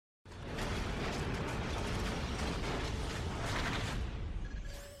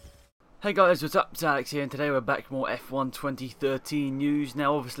Hey guys, what's up? It's Alex here, and today we're back with more F1 2013 news.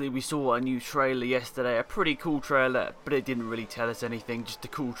 Now obviously we saw a new trailer yesterday, a pretty cool trailer, but it didn't really tell us anything, just a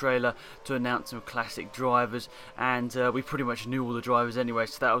cool trailer to announce some classic drivers, and we pretty much knew all the drivers anyway,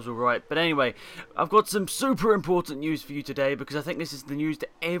 so that was alright. But anyway, I've got some super important news for you today, because I think this is the news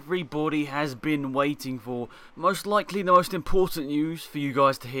that everybody has been waiting for. Most likely the most important news for you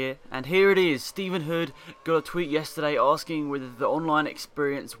guys to hear, and here it is. Stephen Hood got a tweet yesterday asking whether the online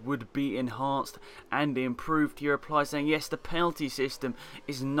experience would be enhanced and improved. He replied saying yes, the penalty system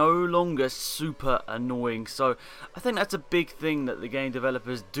is no longer super annoying. So I think that's a big thing, that the game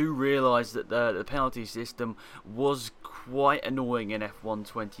developers do realise that the penalty system was quite annoying in F1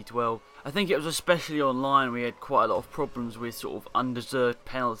 2012. I think it was especially online we had quite a lot of problems with sort of undeserved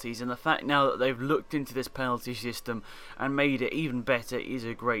penalties, and the fact now that they've looked into this penalty system and made it even better is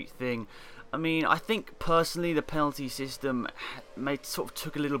a great thing. I mean, I think personally the penalty system sort of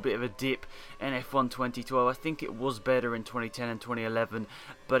took a little bit of a dip in F1 2012. I think it was better in 2010 and 2011,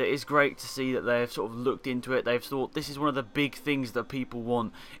 but it is great to see that they've sort of looked into it. They've thought this is one of the big things that people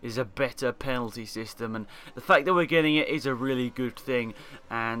want, is a better penalty system, and the fact that we're getting it is a really good thing,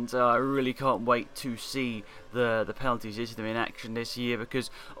 and I really can't wait to see the penalty system in action this year, because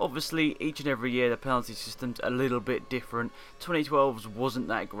obviously each and every year the penalty system's a little bit different. 2012's wasn't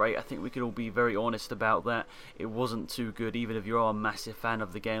that great. I think we could all be very honest about that. It wasn't too good, even if you are a massive fan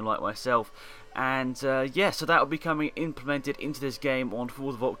of the game like myself. And yeah, so that will be coming implemented into this game on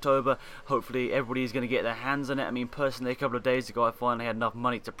 4th of October. Hopefully everybody is going to get their hands on it. I mean, personally, a couple of days ago I finally had enough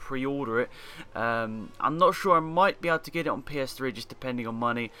money to pre-order it. I'm not sure, I might be able to get it on PS3, just depending on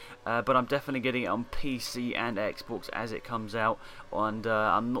money, but I'm definitely getting it on PC and Xbox as it comes out. And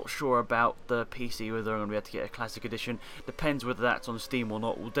I'm not sure about the PC, whether I'm going to be able to get a classic edition. Depends whether that's on Steam or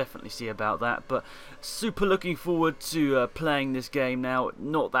not. We'll definitely see about that. But super looking forward to playing this game now.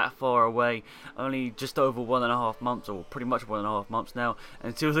 Not that far away. Only just over 1.5 months, or pretty much 1.5 months now,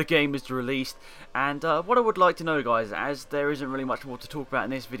 until the game is released. And what I would like to know, guys, as there isn't really much more to talk about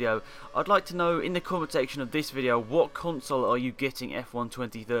in this video, I'd like to know in the comment section of this video, what console are you getting F1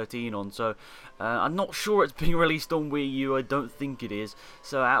 2013 on? So I'm not sure it's being released on Wii U, I don't think it is.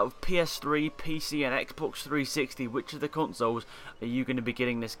 So out of PS3, PC and Xbox 360, which of the consoles are you going to be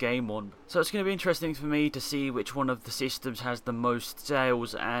getting this game on? So it's going to be interesting for me to see which one of the systems has the most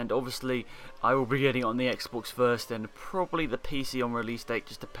sales, and obviously I will be getting it on the Xbox first, and probably the PC on release date.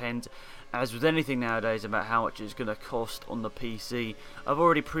 Just depends, as with anything nowadays, about how much it's going to cost on the PC. I've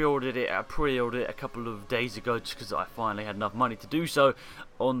already pre-ordered it. I pre-ordered it a couple of days ago just because I finally had enough money to do so.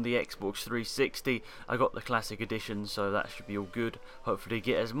 On the Xbox 360 I got the Classic Edition, so that should be all good. Hopefully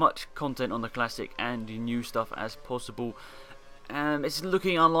get as much content on the Classic and new stuff as possible. It's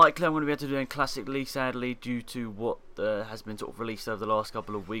looking unlikely I'm going to be able to do a Classic League, sadly, due to what has been sort of released over the last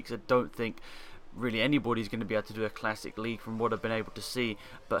couple of weeks. I don't think really anybody's going to be able to do a Classic League from what I've been able to see,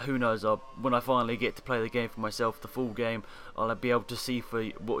 but who knows, when I finally get to play the game for myself, the full game, I'll be able to see for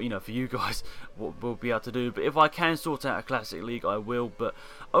what, for you guys, what we'll be able to do. But if I can sort out a Classic League, I will. But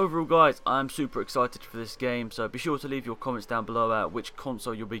overall, guys, I'm super excited for this game, so be sure to leave your comments down below about which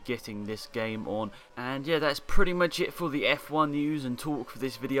console you'll be getting this game on. And yeah, that's pretty much it for the F1 news and talk for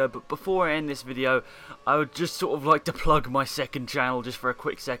this video. But before I end this video, I would just sort of like to plug my second channel just for a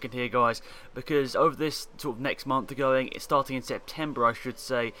quick second here, guys, because over this sort of next month it's starting in September, I should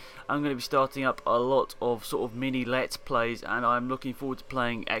say, I'm going to be starting up a lot of sort of mini Let's Plays, and I'm looking forward to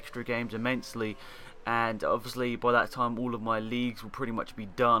playing extra games immensely. And obviously by that time all of my leagues will pretty much be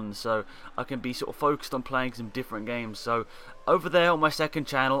done, so I can be sort of focused on playing some different games. So over there on my second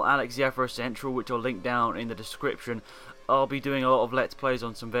channel, Alex the Afro Central, which I'll link down in the description, I'll be doing a lot of Let's Plays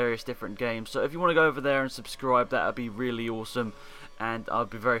on some various different games. So if you want to go over there and subscribe, that would be really awesome, and I'd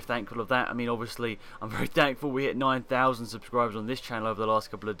be very thankful of that. I mean, obviously I'm very thankful we hit 9,000 subscribers on this channel over the last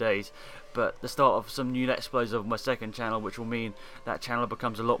couple of days, but the start of some new Let's Plays of my second channel, which will mean that channel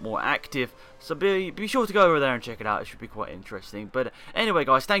becomes a lot more active. So be sure to go over there and check it out. It should be quite interesting. But anyway,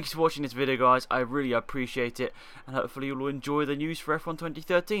 guys, thank you for watching this video, guys. I really appreciate it, and hopefully you'll enjoy the news for F1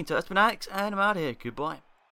 2013. So that's been Alex, and I'm out of here. Goodbye.